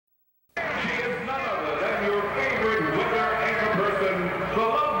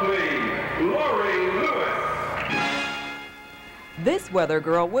This weather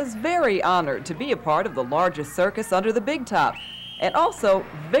girl was very honored to be a part of the largest circus under the big top, and also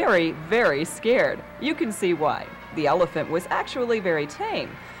very, very scared. You can see why. The elephant was actually very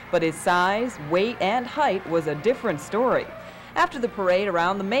tame, but his size, weight, and height was a different story. After the parade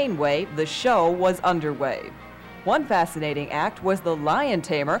around the main way, the show was underway. One fascinating act was the lion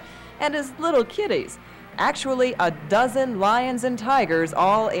tamer and his little kitties. Actually, a dozen lions and tigers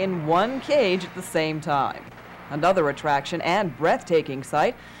all in one cage at the same time. Another attraction and breathtaking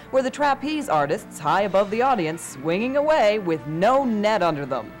sight were the trapeze artists high above the audience swinging away with no net under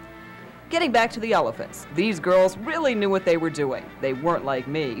them. Getting back to the elephants, these girls really knew what they were doing. They weren't like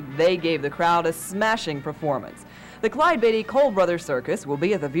me. They gave the crowd a smashing performance. The Clyde Beatty Cole Brothers Circus will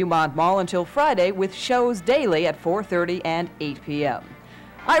be at the Viewmont Mall until Friday with shows daily at 4:30 and 8 p.m.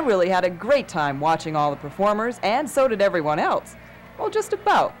 I really had a great time watching all the performers, and so did everyone else. Well, just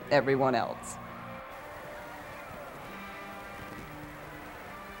about everyone else.